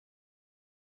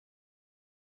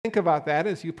Think about that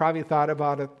as you probably thought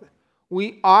about it.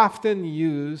 We often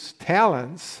use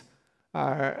talents,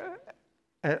 uh,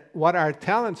 what our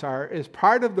talents are, is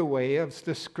part of the way of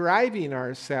describing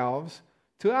ourselves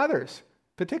to others,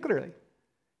 particularly.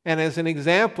 And as an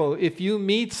example, if you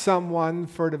meet someone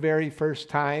for the very first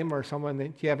time or someone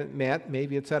that you haven't met,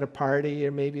 maybe it's at a party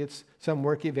or maybe it's some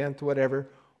work event, whatever,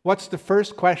 what's the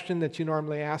first question that you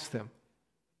normally ask them?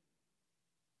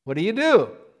 What do you do?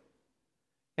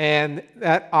 And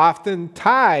that often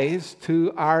ties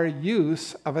to our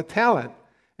use of a talent.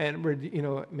 And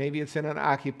maybe it's in an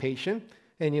occupation,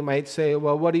 and you might say,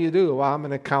 well, what do you do? Well, I'm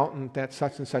an accountant at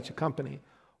such and such a company.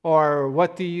 Or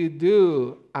what do you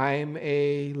do? I'm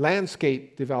a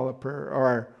landscape developer.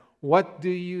 Or what do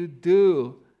you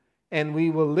do? And we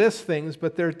will list things,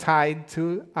 but they're tied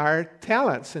to our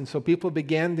talents. And so people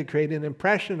began to create an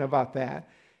impression about that.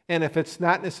 And if it's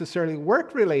not necessarily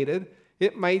work-related,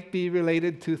 it might be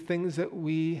related to things that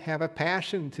we have a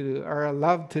passion to do or a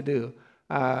love to do.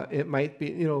 It might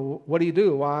be, what do you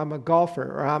do? Well, I'm a golfer,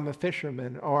 or I'm a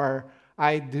fisherman, or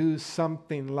I do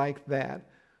something like that.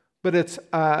 But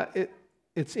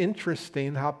it's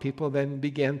interesting how people then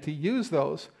began to use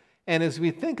those. And as we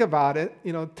think about it,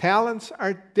 talents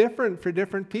are different for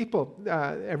different people.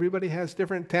 Everybody has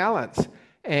different talents.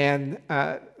 And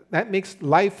that makes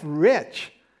life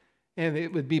rich. And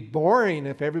it would be boring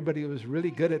if everybody was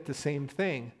really good at the same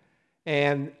thing.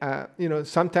 And,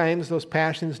 sometimes those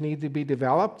passions need to be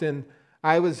developed. And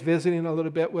I was visiting a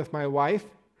little bit with my wife.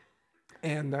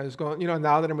 And I was going,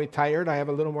 now that I'm retired, I have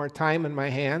a little more time in my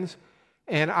hands.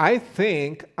 And I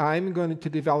think I'm going to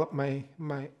develop my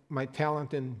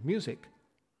talent in music.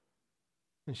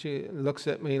 And she looks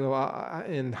at me,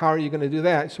 and how are you going to do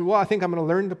that? I said, well, I think I'm going to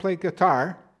learn to play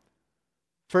guitar.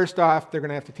 First off, they're going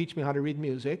to have to teach me how to read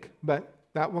music, but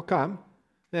that will come.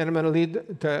 Then I'm going to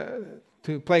lead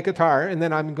to play guitar, and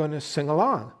then I'm going to sing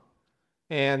along.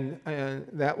 And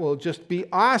that will just be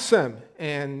awesome.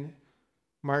 And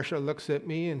Marcia looks at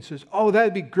me and says, oh,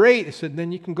 that'd be great. I said,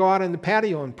 then you can go out on the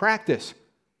patio and practice.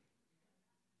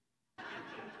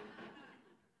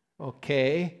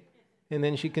 Okay. And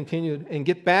then she continued, and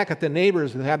get back at the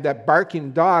neighbors and have that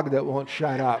barking dog that won't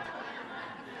shut up.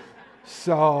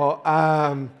 So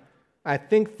I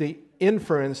think the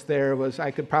inference there was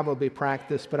I could probably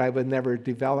practice, but I would never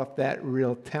develop that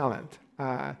real talent.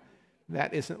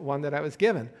 That isn't one that I was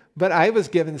given. But I was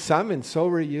given some, and so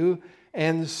were you,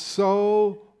 and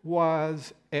so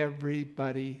was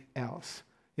everybody else.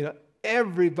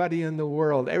 Everybody in the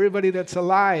world, everybody that's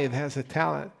alive has a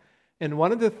talent. And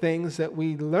one of the things that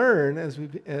we learn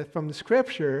from the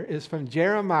Scripture is from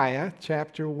Jeremiah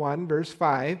chapter 1, verse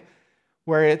 5,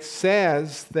 where it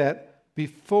says that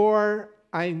before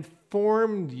I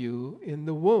formed you in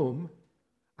the womb,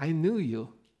 I knew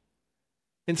you.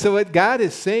 And so what God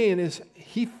is saying is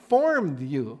He formed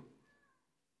you.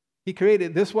 He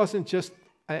created. This wasn't just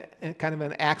a kind of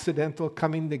an accidental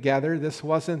coming together. This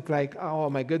wasn't like, oh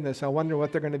my goodness, I wonder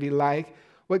what they're going to be like.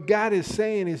 What God is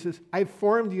saying is I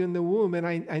formed you in the womb, and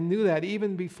I knew that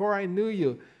even before I knew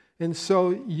you. And so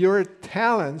your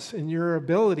talents and your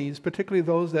abilities, particularly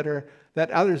those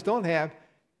that others don't have,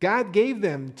 God gave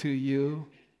them to you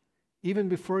even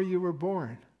before you were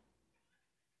born.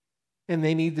 And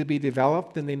they need to be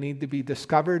developed, and they need to be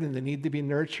discovered, and they need to be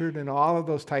nurtured, and all of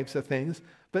those types of things.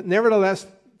 But nevertheless,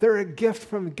 they're a gift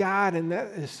from God, and that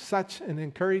is such an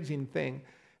encouraging thing.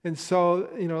 And so,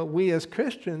 we as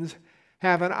Christians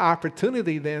have an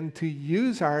opportunity then to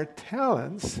use our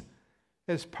talents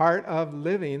as part of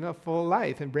living a full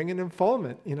life and bringing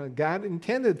fulfillment. God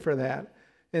intended for that.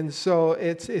 And so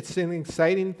it's an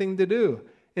exciting thing to do.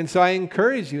 And so I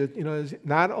encourage you,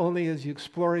 not only as you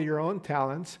explore your own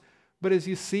talents, but as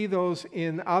you see those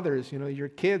in others, your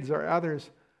kids or others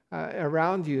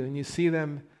around you, and you see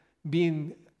them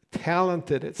being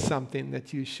talented at something,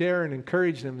 that you share and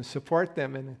encourage them and support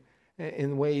them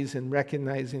in ways in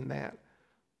recognizing that.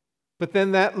 But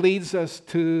then that leads us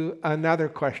to another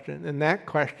question, and that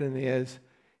question is,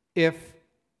 if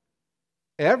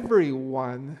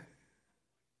everyone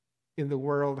in the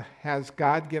world has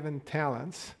God-given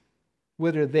talents,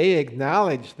 whether they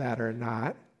acknowledge that or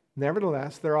not,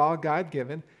 nevertheless, they're all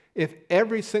God-given. If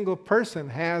every single person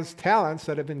has talents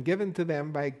that have been given to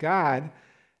them by God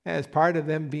as part of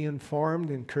them being formed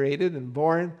and created and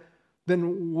born,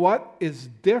 then what is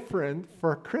different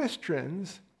for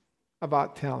Christians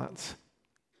about talents?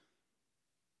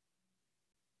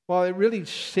 Well, it really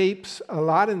shapes a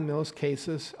lot in most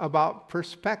cases about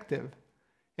perspective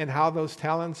and how those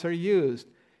talents are used.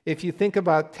 If you think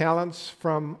about talents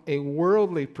from a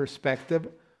worldly perspective,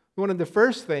 one of the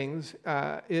first things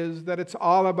is that it's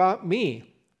all about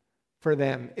me. for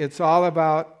them. It's all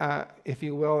about, if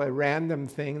you will, a random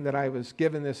thing that I was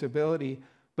given this ability.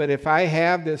 But if I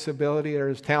have this ability or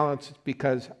this talent, it's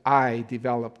because I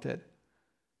developed it.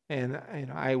 And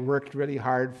I worked really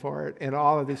hard for it and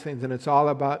all of these things, and it's all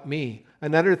about me.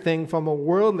 Another thing from a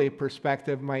worldly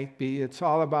perspective might be it's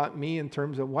all about me in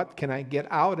terms of what can I get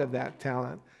out of that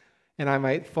talent. And I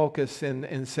might focus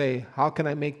and say, how can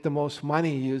I make the most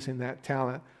money using that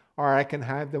talent? Or I can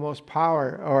have the most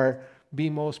power, or be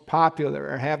most popular,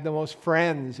 or have the most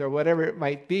friends, or whatever it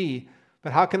might be.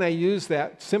 But how can I use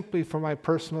that simply for my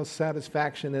personal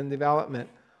satisfaction and development?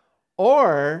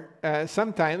 Or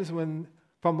sometimes when,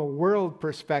 from a world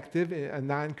perspective, a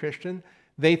non-Christian,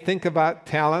 they think about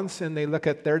talents and they look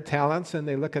at their talents and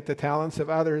they look at the talents of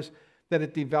others, that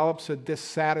it develops a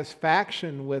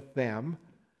dissatisfaction with them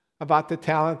about the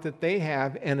talent that they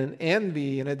have, and an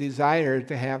envy and a desire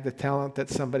to have the talent that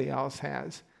somebody else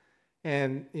has.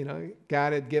 And,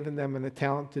 God had given them a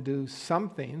talent to do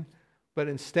something, but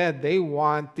instead they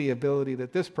want the ability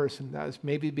that this person does,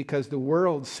 maybe because the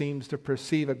world seems to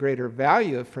perceive a greater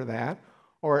value for that,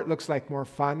 or it looks like more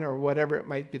fun, or whatever it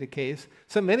might be the case.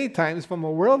 So many times from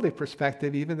a worldly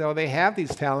perspective, even though they have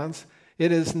these talents,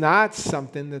 it is not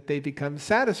something that they become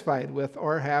satisfied with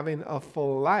or having a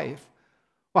full life.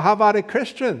 Well, how about a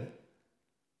Christian?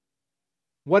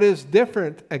 What is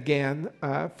different, again,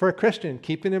 for a Christian?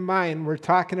 Keeping in mind, we're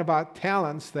talking about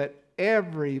talents that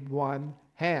everyone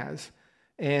has.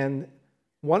 And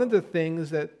one of the things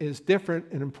that is different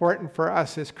and important for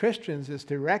us as Christians is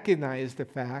to recognize the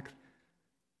fact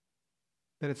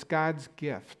that it's God's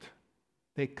gift.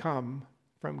 They come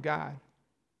from God.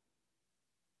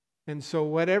 And so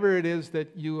whatever it is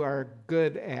that you are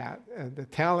good at, the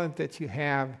talent that you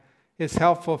have, it's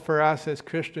helpful for us as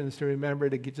Christians to remember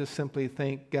to just simply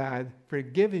thank God for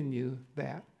giving you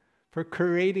that, for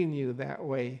creating you that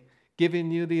way,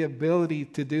 giving you the ability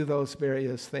to do those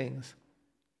various things.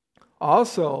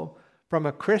 Also, from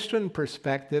a Christian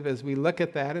perspective, as we look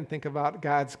at that and think about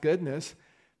God's goodness,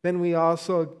 then we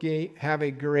also have a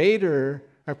greater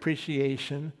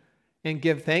appreciation and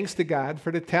give thanks to God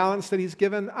for the talents that He's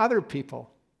given other people.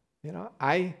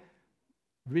 I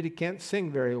really can't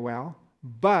sing very well,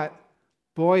 but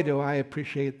boy, do I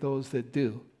appreciate those that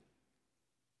do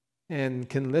and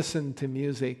can listen to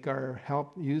music or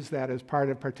help use that as part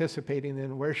of participating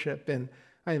in worship. And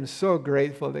I am so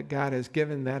grateful that God has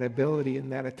given that ability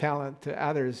and that talent to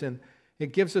others. And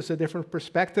it gives us a different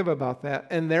perspective about that.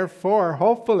 And therefore,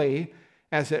 hopefully,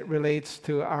 as it relates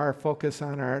to our focus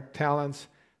on our talents,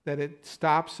 that it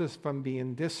stops us from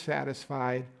being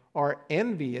dissatisfied or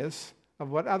envious of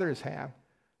what others have,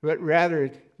 but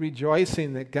rather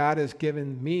rejoicing that God has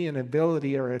given me an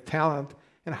ability or a talent,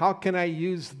 and how can I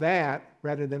use that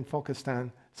rather than focused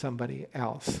on somebody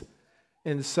else.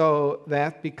 And so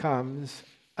that becomes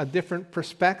a different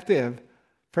perspective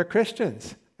for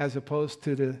Christians as opposed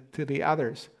to the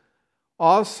others.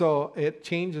 Also, it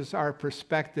changes our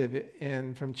perspective.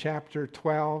 And from chapter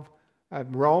 12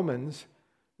 of Romans,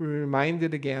 we're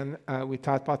reminded again, we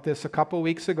talked about this a couple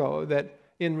weeks ago, that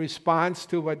in response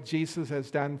to what Jesus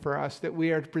has done for us, that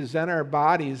we are to present our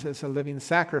bodies as a living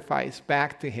sacrifice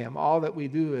back to Him. All that we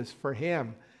do is for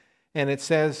Him. And it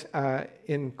says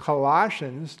in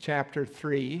Colossians chapter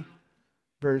 3,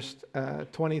 verse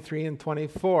 23 and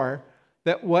 24,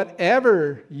 that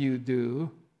whatever you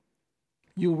do,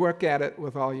 you work at it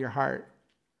with all your heart,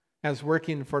 as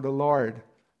working for the Lord,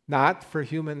 not for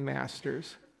human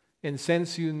masters. And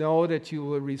since you know that you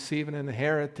will receive an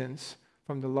inheritance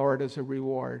from the Lord as a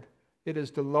reward, it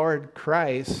is the Lord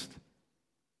Christ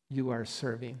you are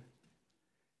serving.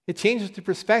 It changes the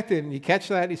perspective, and you catch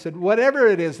that. He said, whatever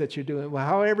it is that you're doing, well,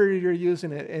 however you're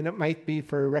using it, and it might be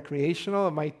for recreational,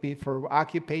 it might be for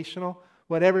occupational,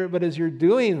 whatever, but as you're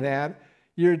doing that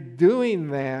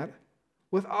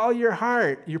with all your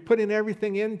heart. You're putting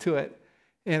everything into it.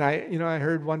 And I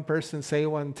heard one person say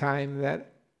one time that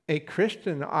a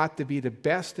Christian ought to be the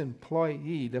best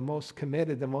employee, the most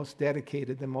committed, the most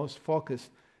dedicated, the most focused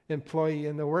employee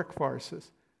in the workforces.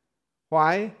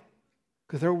 Why?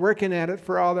 Because they're working at it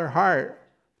for all their heart.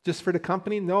 Just for the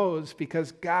company? No, it's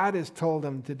because God has told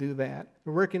them to do that.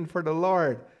 They're working for the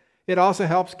Lord. It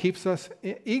also keeps us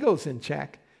egos in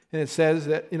check. And it says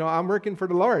that, I'm working for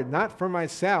the Lord, not for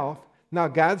myself. Now,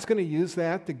 God's going to use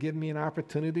that to give me an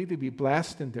opportunity to be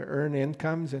blessed and to earn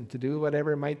incomes and to do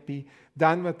whatever might be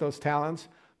done with those talents.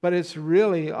 But it's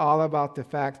really all about the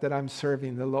fact that I'm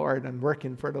serving the Lord. I'm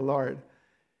working for the Lord.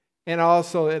 And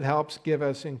also it helps give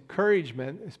us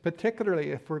encouragement,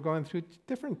 particularly if we're going through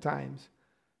different times,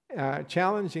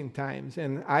 challenging times.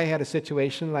 And I had a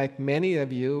situation like many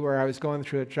of you where I was going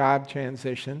through a job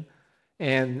transition.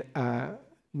 and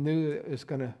knew it was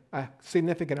going to a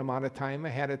significant amount of time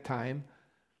ahead of time.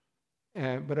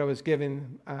 But I was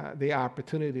given the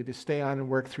opportunity to stay on and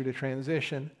work through the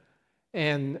transition.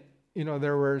 And,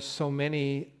 there were so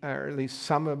many, or at least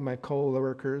some of my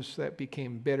co-workers that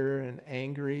became bitter and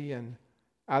angry and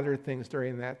other things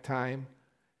during that time.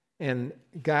 And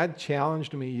God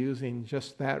challenged me using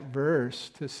just that verse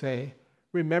to say,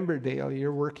 remember, Dale,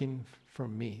 you're working for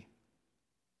me.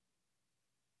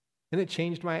 And it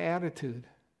changed my attitude.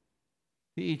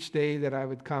 Each day that I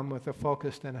would come with a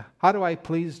focus on how do I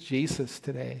please Jesus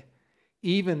today?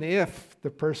 Even if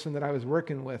the person that I was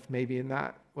working with maybe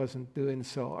wasn't doing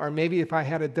so. Or maybe if I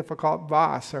had a difficult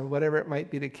boss or whatever it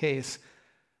might be the case,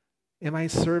 am I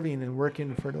serving and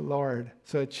working for the Lord?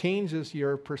 So it changes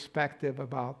your perspective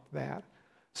about that.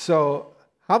 So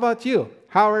how about you?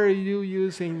 How are you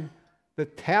using the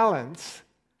talents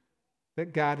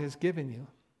that God has given you?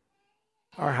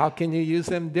 Or how can you use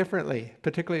them differently,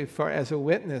 particularly as a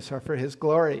witness or for His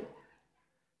glory?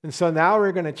 And so now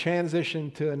we're going to transition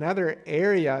to another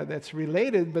area that's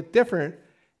related but different,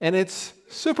 and it's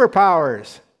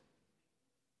superpowers.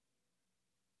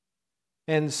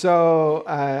 And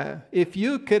so if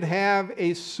you could have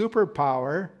a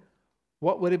superpower,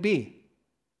 what would it be?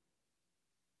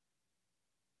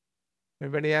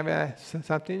 Everybody have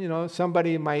something?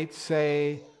 Somebody might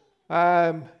say,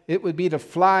 it would be to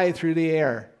fly through the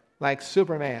air like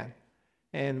Superman.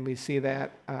 And we see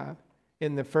that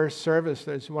in the first service.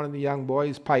 There's one of the young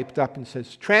boys piped up and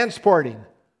says, transporting.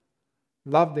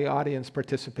 Love the audience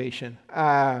participation.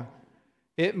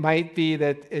 It might be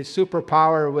that a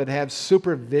superpower would have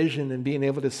supervision and being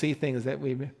able to see things that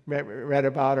we read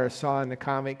about or saw in the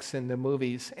comics and the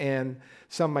movies. And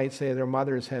some might say their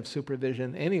mothers have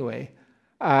supervision anyway.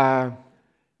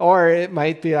 Or it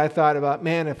might be, I thought about,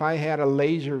 man, if I had a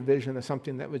laser vision of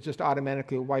something that would just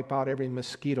automatically wipe out every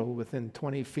mosquito within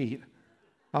 20 feet.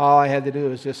 All I had to do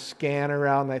was just scan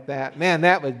around like that. Man,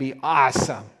 that would be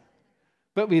awesome.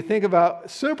 But we think about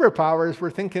superpowers,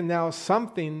 we're thinking now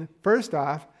something, first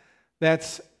off,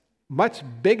 that's much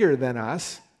bigger than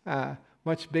us,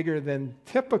 much bigger than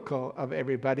typical of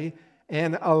everybody,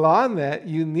 and along that,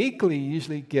 uniquely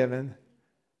usually given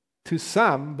to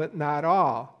some, but not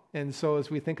all. And so as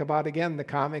we think about, again, the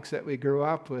comics that we grew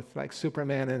up with, like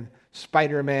Superman and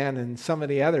Spider-Man and some of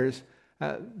the others,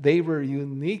 they were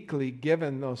uniquely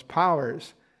given those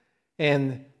powers.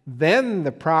 And then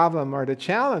the problem or the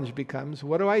challenge becomes,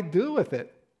 what do I do with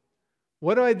it?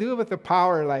 What do I do with a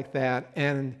power like that?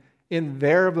 And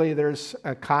invariably there's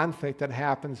a conflict that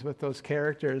happens with those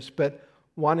characters. But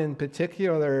one in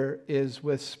particular is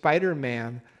with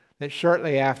Spider-Man, that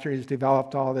shortly after he's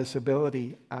developed all this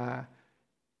ability,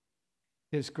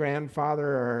 his grandfather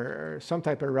or some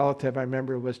type of relative, I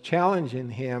remember, was challenging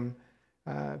him,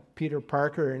 Peter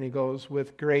Parker, and he goes,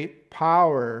 with great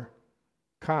power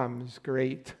comes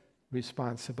great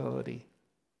responsibility.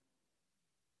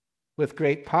 With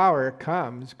great power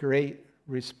comes great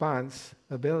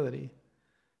responsibility.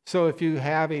 So if you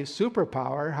have a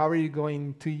superpower, how are you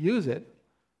going to use it?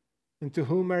 And to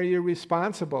whom are you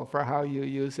responsible for how you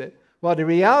use it? Well, the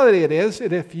reality it is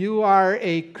that if you are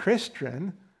a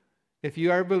Christian, if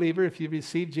you are a believer, if you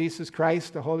receive Jesus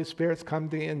Christ, the Holy Spirit's come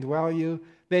to indwell you,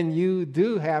 then you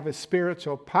do have a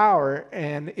spiritual power,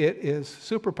 and it is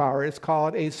superpower. It's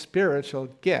called a spiritual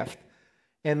gift.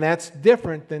 And that's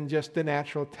different than just the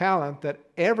natural talent that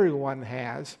everyone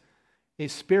has. A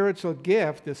spiritual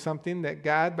gift is something that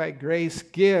God, by grace,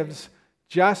 gives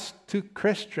just to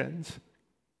Christians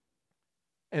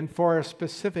and for a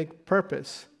specific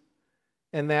purpose.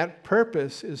 And that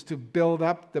purpose is to build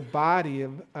up the body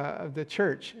of the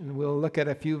church. And we'll look at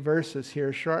a few verses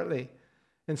here shortly.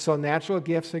 And so natural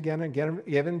gifts, again, are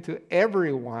given to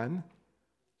everyone.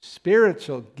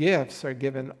 Spiritual gifts are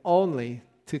given only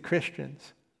to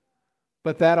Christians.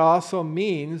 But that also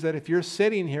means that if you're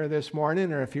sitting here this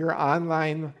morning, or if you're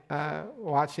online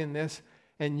watching this,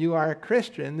 and you are a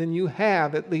Christian, then you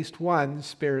have at least one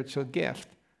spiritual gift.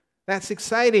 That's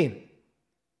exciting.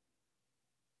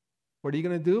 What are you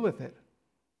going to do with it?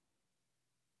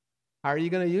 How are you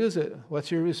going to use it?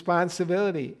 What's your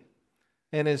responsibility?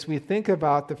 And as we think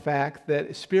about the fact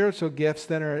that spiritual gifts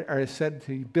then are said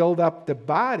to build up the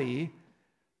body,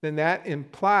 then that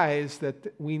implies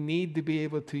that we need to be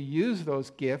able to use those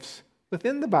gifts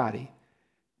within the body.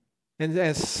 And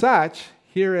as such,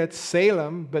 here at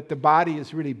Salem, but the body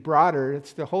is really broader,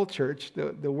 it's the whole church,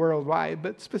 the worldwide,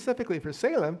 but specifically for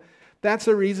Salem, that's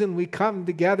the reason we come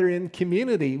together in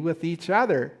community with each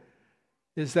other,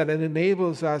 is that it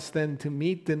enables us then to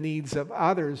meet the needs of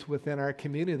others within our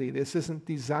community. This isn't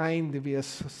designed to be a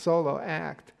solo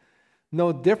act.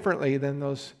 no differently than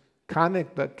those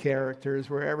comic book characters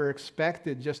were ever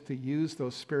expected just to use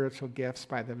those spiritual gifts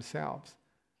by themselves.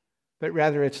 But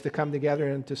rather it's to come together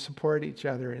and to support each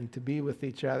other and to be with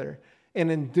each other.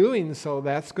 And in doing so,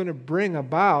 that's going to bring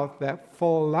about that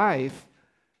full life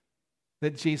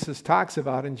that Jesus talks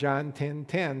about in John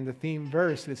 10:10, the theme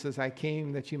verse that says, I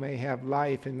came that you may have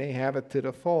life and may have it to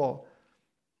the full.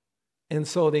 And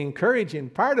so the encouraging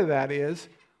part of that is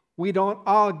we don't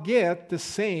all get the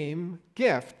same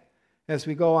gift. As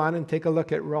we go on and take a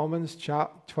look at Romans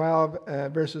 12,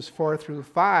 verses 4 through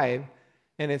 5,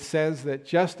 and it says that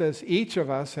just as each of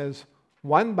us has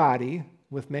one body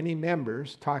with many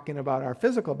members, talking about our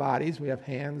physical bodies, we have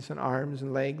hands and arms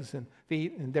and legs and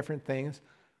feet and different things,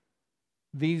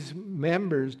 these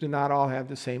members do not all have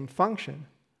the same function.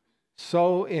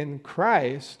 So in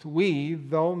Christ, we,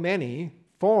 though many,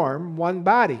 form one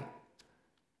body,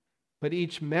 but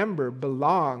each member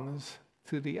belongs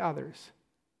to the others.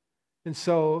 And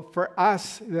so for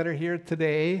us that are here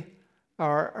today,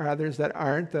 or others that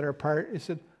aren't, that are part, it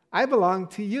said, I belong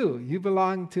to you. You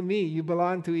belong to me. You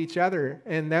belong to each other.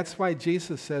 And that's why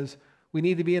Jesus says we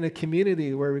need to be in a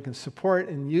community where we can support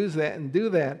and use that and do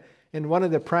that. And one of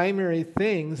the primary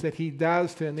things that he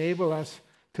does to enable us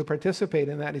to participate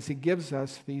in that is he gives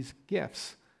us these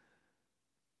gifts.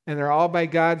 And they're all by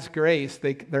God's grace.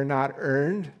 They're not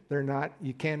earned.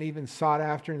 You can't even sought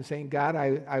after and saying, God,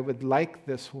 I would like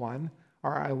this one,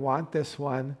 or I want this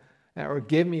one, or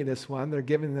give me this one. They're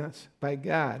given us by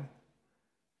God.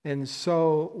 And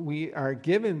so we are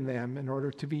given them in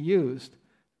order to be used.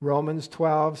 Romans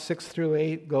 12, 6 through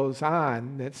 8 goes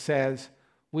on that says,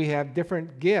 we have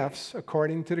different gifts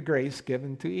according to the grace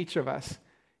given to each of us.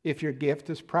 If your gift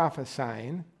is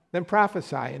prophesying, then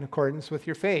prophesy in accordance with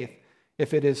your faith.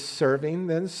 If it is serving,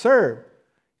 then serve.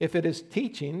 If it is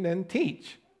teaching, then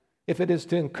teach. If it is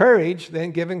to encourage,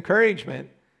 then give encouragement.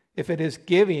 If it is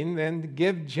giving, then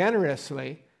give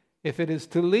generously. If it is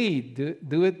to lead,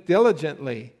 do it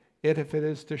diligently. If it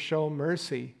is to show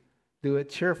mercy, do it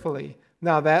cheerfully.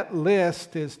 Now that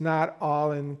list is not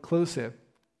all inclusive.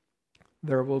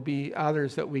 There will be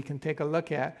others that we can take a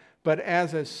look at. But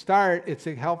as a start, it's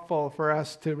helpful for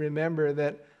us to remember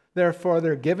that therefore,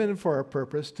 they're given for a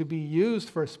purpose, to be used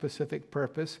for a specific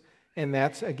purpose, and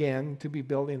that's, again, to be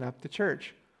building up the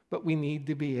church. But we need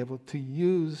to be able to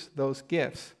use those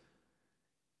gifts.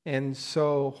 And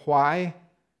so why?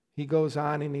 He goes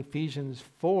on in Ephesians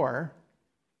 4,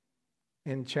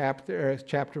 in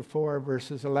chapter 4,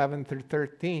 verses 11 through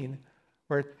 13,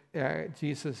 where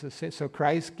Jesus is saying, so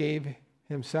Christ gave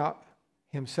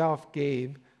himself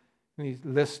gave, and he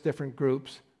lists different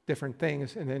groups, different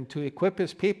things, and then to equip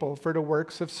his people for the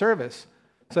works of service,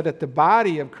 so that the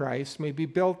body of Christ may be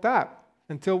built up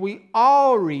until we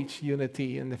all reach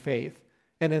unity in the faith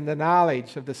and in the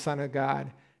knowledge of the Son of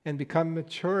God and become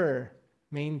mature,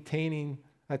 attaining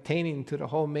to the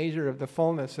whole measure of the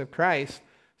fullness of Christ.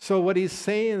 So what he's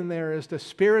saying there is the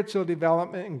spiritual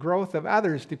development and growth of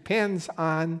others depends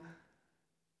on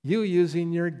you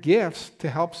using your gifts to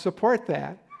help support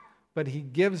that. But he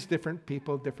gives different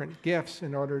people different gifts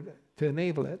in order to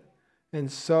enable it.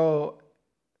 And so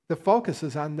the focus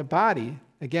is on the body.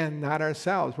 Again, not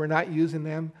ourselves. We're not using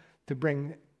them to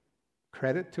bring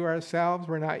credit to ourselves.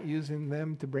 We're not using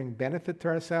them to bring benefit to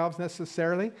ourselves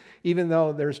necessarily, even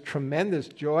though there's tremendous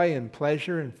joy and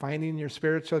pleasure in finding your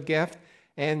spiritual gift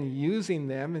and using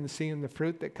them and seeing the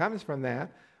fruit that comes from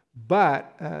that.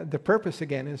 But the purpose,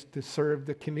 again, is to serve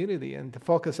the community and to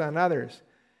focus on others.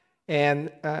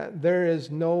 And there is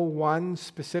no one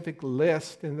specific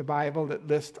list in the Bible that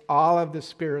lists all of the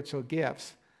spiritual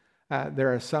gifts.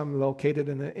 There are some located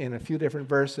in a few different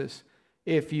verses.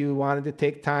 If you wanted to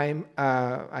take time,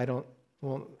 I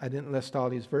didn't list all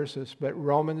these verses, but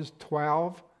Romans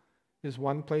 12 is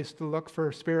one place to look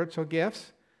for spiritual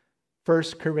gifts. 1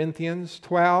 Corinthians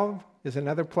 12 is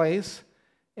another place,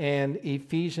 and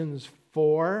Ephesians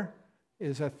 4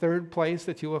 is a third place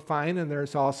that you will find, and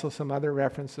there's also some other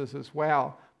references as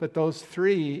well. But those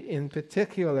three in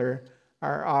particular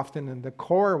are often in the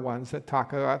core ones that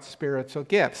talk about spiritual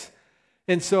gifts.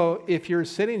 And so if you're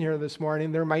sitting here this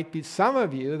morning, there might be some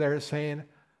of you that are saying,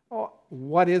 oh,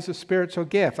 what is a spiritual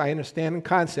gift? I understand the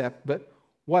concept, but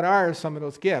what are some of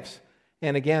those gifts?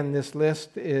 And again, this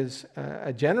list is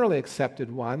a generally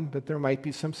accepted one, but there might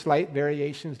be some slight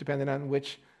variations depending on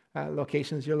which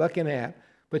locations you're looking at.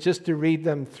 But just to read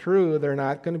them through, they're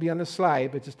not going to be on the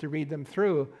slide, but just to read them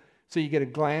through so you get a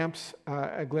glimpse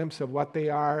of what they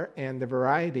are and the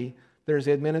variety. There's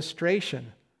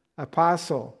administration,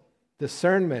 apostle,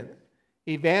 discernment,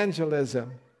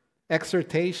 evangelism,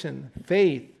 exhortation,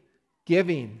 faith,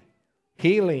 giving,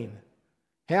 healing,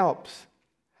 helps,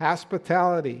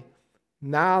 hospitality,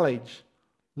 knowledge,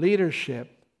 leadership,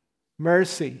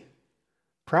 mercy,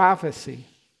 prophecy,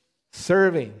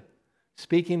 serving,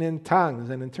 speaking in tongues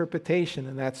and interpretation,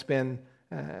 and that's been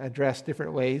addressed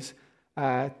different ways,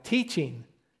 teaching,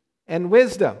 and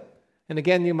wisdom. And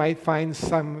again, you might find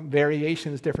some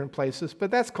variations different places,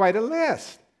 but that's quite a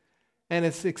list. And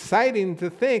it's exciting to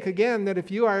think, again, that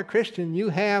if you are a Christian, you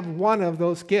have one of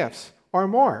those gifts or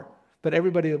more, but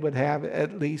everybody would have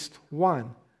at least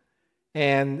one.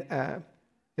 And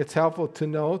it's helpful to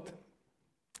note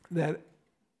that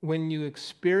when you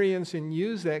experience and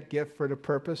use that gift for the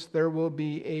purpose, there will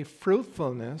be a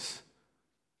fruitfulness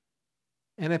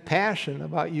and a passion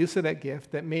about use of that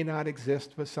gift that may not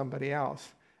exist with somebody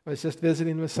else. I was just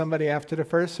visiting with somebody after the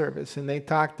first service, and they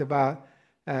talked about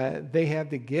they have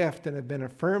the gift and have been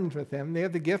affirmed with them. They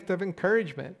have the gift of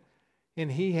encouragement.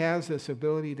 And he has this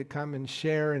ability to come and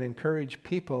share and encourage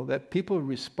people that people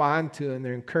respond to, and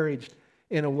they're encouraged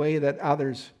in a way that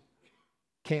others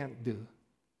can't do.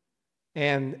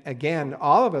 And again,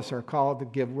 all of us are called to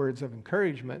give words of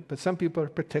encouragement, but some people are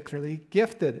particularly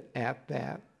gifted at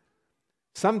that.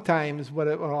 Sometimes what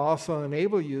it will also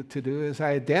enable you to do is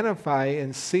identify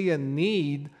and see a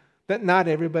need that not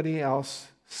everybody else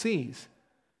sees.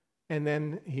 And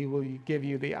then he will give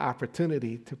you the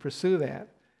opportunity to pursue that.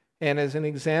 And as an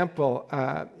example,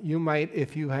 you might,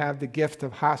 if you have the gift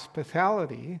of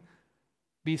hospitality,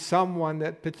 be someone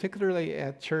that, particularly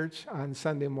at church on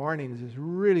Sunday mornings, is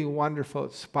really wonderful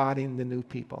at spotting the new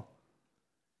people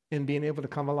and being able to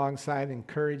come alongside and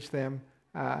encourage them.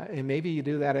 And maybe you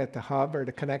do that at the hub or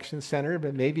the connection center,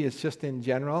 but maybe it's just in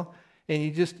general. And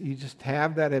you just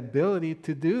have that ability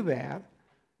to do that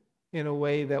in a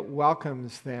way that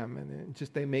welcomes them, and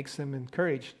they makes them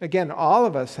encouraged. Again, all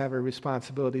of us have a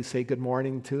responsibility to say good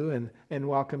morning to and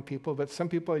welcome people, but some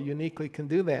people uniquely can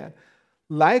do that.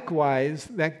 Likewise,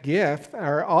 that gift,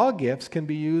 or all gifts, can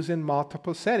be used in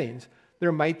multiple settings.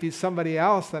 There might be somebody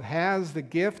else that has the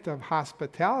gift of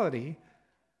hospitality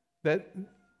that,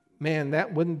 man,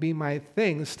 that wouldn't be my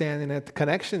thing standing at the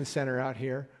connection center out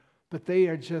here, but they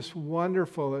are just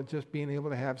wonderful at just being able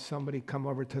to have somebody come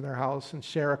over to their house and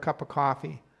share a cup of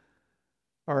coffee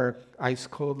or ice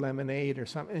cold lemonade or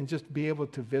something, and just be able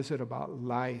to visit about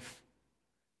life.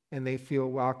 And they feel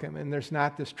welcome. And there's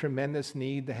not this tremendous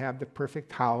need to have the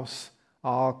perfect house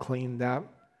all cleaned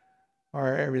up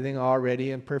or everything all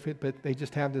ready and perfect, but they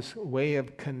just have this way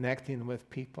of connecting with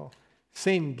people.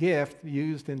 Same gift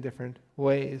used in different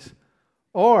ways.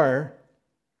 Or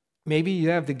maybe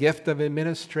you have the gift of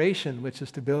administration, which is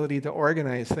the ability to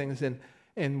organize things.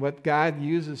 And what God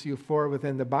uses you for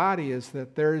within the body is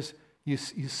that you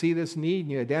see this need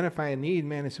and you identify a need.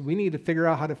 Man, it's, we need to figure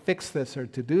out how to fix this or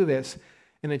to do this.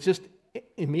 And it just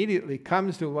immediately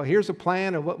comes to, well, here's a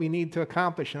plan of what we need to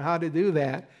accomplish and how to do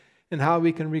that and how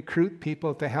we can recruit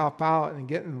people to help out and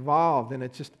get involved. And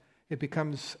it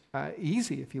becomes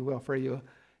easy, if you will, for you.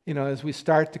 You know, as we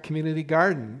start the community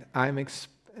garden, I'm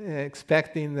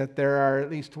expecting that there are at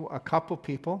least a couple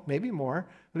people, maybe more,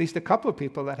 at least a couple of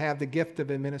people that have the gift of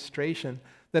administration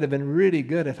that have been really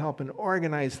good at helping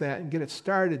organize that and get it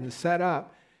started and set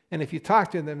up. And if you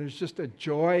talk to them, there's just a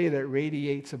joy that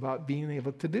radiates about being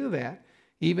able to do that.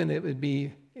 Even it would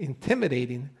be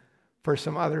intimidating for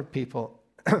some other people.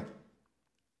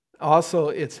 Also,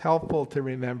 it's helpful to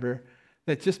remember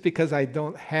that just because I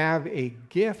don't have a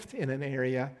gift in an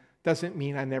area doesn't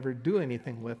mean I never do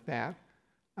anything with that.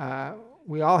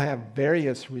 We all have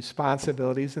various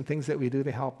responsibilities and things that we do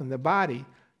to help in the body.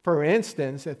 For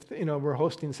instance, if we're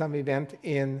hosting some event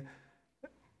in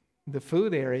the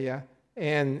food area,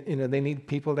 and they need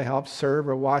people to help serve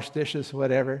or wash dishes,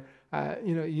 whatever,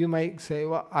 you might say,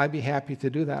 well, I'd be happy to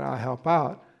do that. I'll help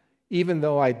out. Even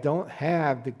though I don't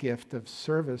have the gift of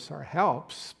service or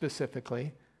help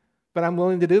specifically, but I'm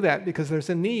willing to do that because there's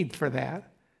a need for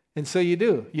that. And so you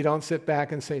do. You don't sit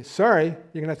back and say, sorry, you're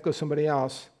going to have to go somebody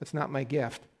else. That's not my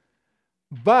gift.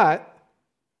 But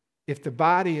if the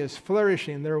body is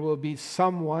flourishing, there will be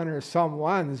someone or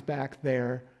someones back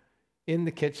there in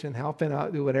the kitchen, helping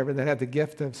out, do whatever, that have the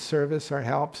gift of service or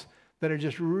helps, that are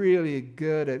just really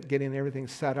good at getting everything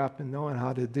set up and knowing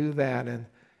how to do that,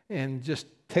 and just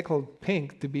tickled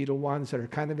pink to be the ones that are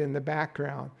kind of in the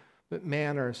background, but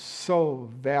man, are so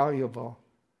valuable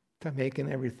to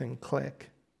making everything click.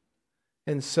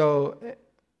 And so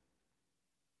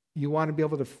you want to be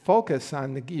able to focus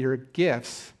on your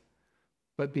gifts,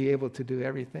 but be able to do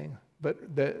everything.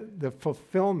 But the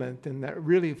fulfillment and that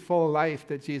really full life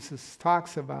that Jesus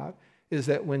talks about is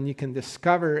that when you can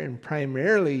discover and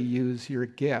primarily use your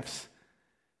gifts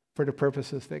for the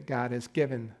purposes that God has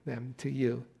given them to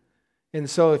you. And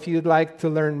so if you'd like to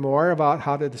learn more about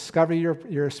how to discover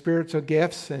your spiritual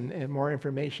gifts and more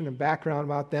information and background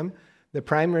about them, the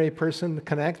primary person to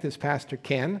connect is Pastor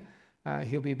Ken.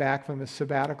 He'll be back from his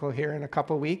sabbatical here in a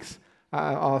couple weeks.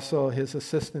 Also his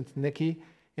assistant, Nikki,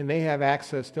 and they have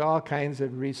access to all kinds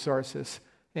of resources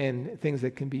and things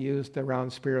that can be used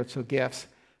around spiritual gifts.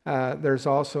 There's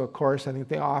also a course I think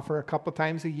they offer a couple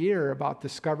times a year about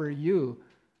Discover You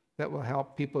that will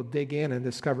help people dig in and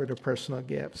discover their personal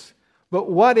gifts. But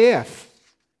what if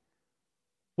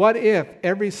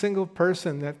every single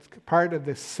person that's part of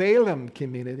the Salem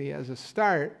community as a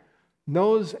start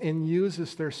knows and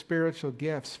uses their spiritual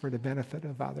gifts for the benefit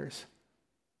of others?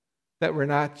 That we're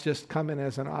not just coming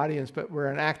as an audience, but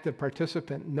we're an active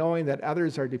participant, knowing that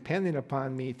others are depending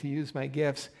upon me to use my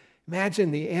gifts.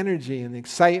 Imagine the energy and the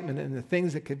excitement and the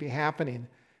things that could be happening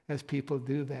as people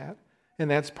do that.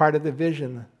 And that's part of the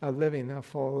vision of living a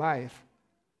full life.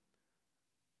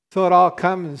 So it all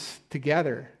comes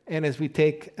together. And as we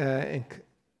take a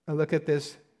look at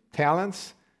this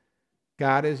talents,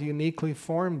 God has uniquely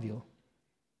formed you.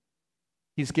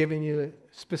 He's given you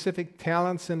specific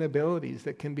talents and abilities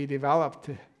that can be developed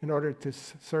in order to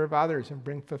serve others and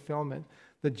bring fulfillment.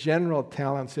 The general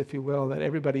talents, if you will, that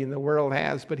everybody in the world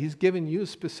has, but He's given you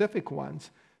specific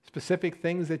ones, specific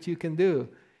things that you can do.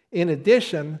 In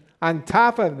addition, on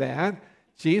top of that,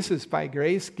 Jesus, by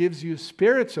grace, gives you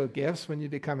spiritual gifts when you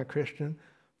become a Christian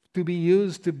to be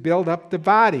used to build up the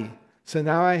body. So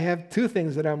now I have two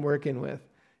things that I'm working with.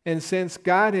 And since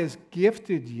God has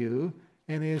gifted you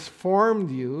and He has formed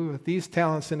you with these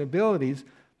talents and abilities,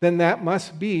 then that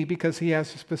must be because He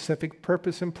has a specific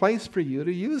purpose in place for you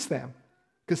to use them,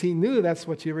 because He knew that's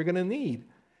what you were going to need.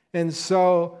 And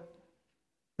so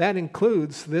that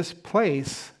includes this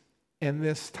place and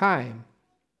this time.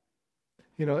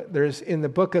 You know, there's in the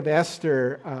book of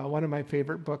Esther, one of my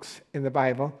favorite books in the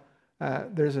Bible,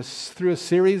 through a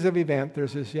series of events,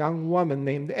 there's this young woman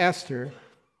named Esther,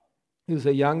 who's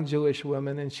a young Jewish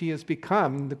woman, and she has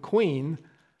become the queen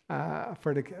of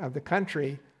the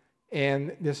country.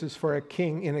 And this is for a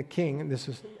king, and this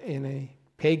is in a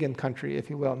pagan country, if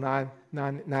you will,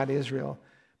 not Israel.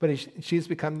 But she's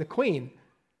become the queen.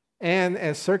 And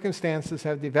as circumstances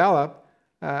have developed,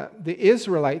 the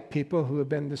Israelite people who have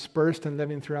been dispersed and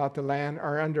living throughout the land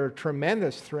are under a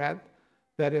tremendous threat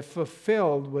that, if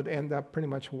fulfilled, would end up pretty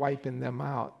much wiping them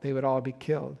out. They would all be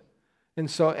killed. And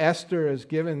so Esther is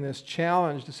given this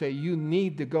challenge to say, you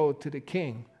need to go to the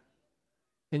king,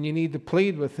 and you need to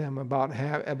plead with him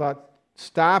about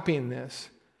stopping this.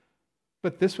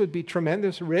 But this would be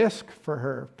tremendous risk for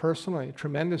her personally,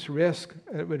 tremendous risk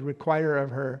it would require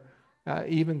of her,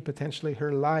 even potentially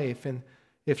her life. And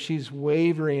if she's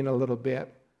wavering a little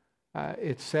bit,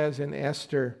 it says in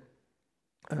Esther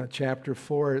chapter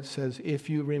 4, it says, if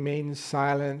you remain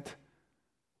silent,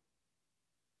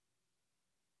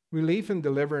 relief and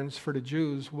deliverance for the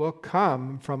Jews will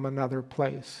come from another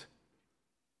place.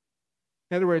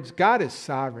 In other words, God is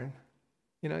sovereign.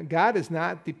 You know, God is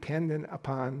not dependent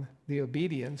upon the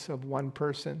obedience of one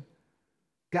person.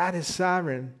 God is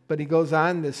sovereign, but He goes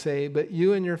on to say, but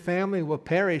you and your family will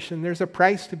perish, and there's a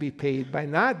price to be paid by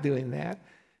not doing that.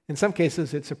 In some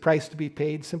cases, it's a price to be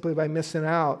paid simply by missing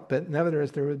out, but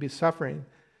nevertheless, there would be suffering.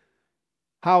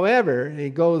 However, He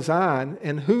goes on,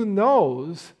 and who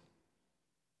knows,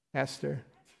 Esther,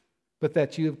 but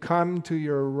that you've come to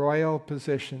your royal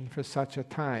position for such a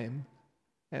time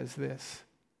as this.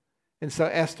 And so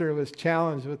Esther was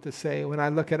challenged with to say, when I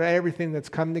look at everything that's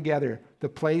come together, the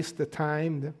place, the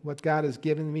time, what God has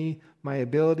given me, my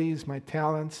abilities, my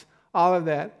talents, all of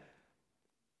that,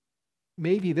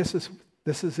 maybe this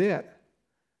is it.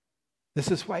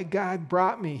 This is why God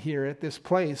brought me here at this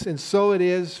place. And so it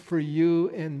is for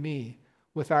you and me,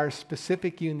 with our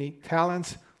specific unique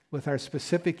talents, with our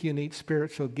specific unique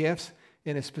spiritual gifts,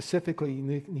 in a specifically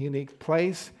unique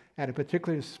place, at a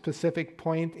particular specific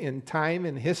point in time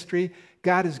and history.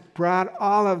 God has brought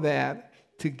all of that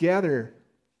together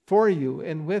for you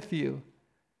and with you.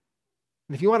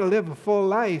 And if you want to live a full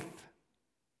life,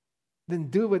 then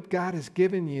do what God has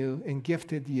given you and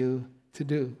gifted you to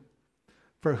do.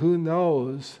 For who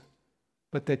knows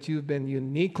but that you've been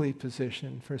uniquely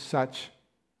positioned for such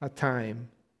a time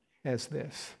as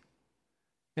this.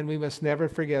 And we must never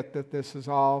forget that this is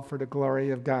all for the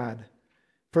glory of God.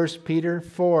 1 Peter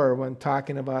 4, when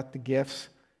talking about the gifts,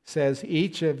 says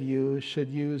each of you should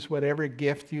use whatever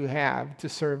gift you have to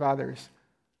serve others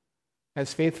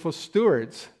as faithful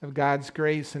stewards of God's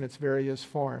grace in its various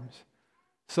forms,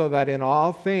 so that in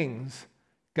all things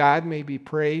God may be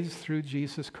praised through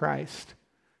Jesus Christ.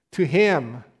 To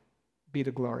Him be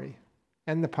the glory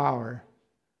and the power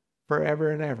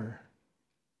forever and ever.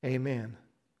 Amen.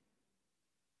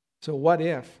 So what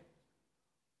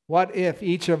if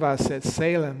each of us at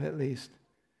Salem at least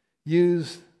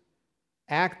use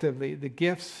actively the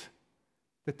gifts,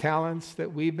 the talents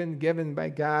that we've been given by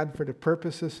God for the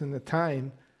purposes and the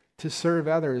time to serve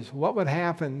others? What would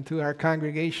happen to our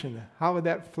congregation? How would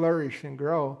that flourish and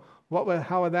grow?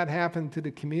 How would that happen to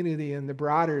the community and the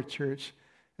broader church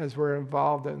as we're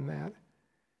involved in that?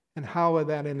 And how would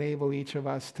that enable each of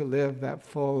us to live that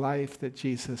full life that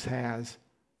Jesus has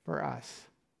for us?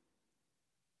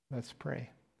 Let's pray.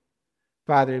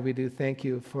 Father, we do thank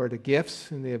you for the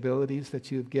gifts and the abilities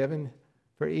that you've given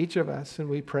for each of us, and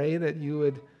we pray that you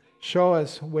would show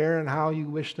us where and how you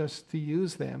wished us to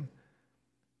use them,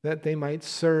 that they might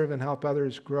serve and help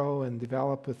others grow and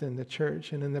develop within the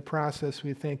church. And in the process,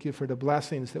 we thank you for the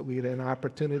blessings that we had an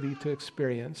opportunity to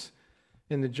experience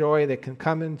and the joy that can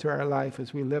come into our life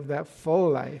as we live that full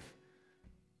life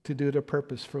to do the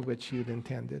purpose for which you'd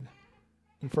intended.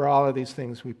 And for all of these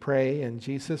things we pray in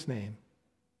Jesus' name,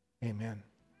 amen.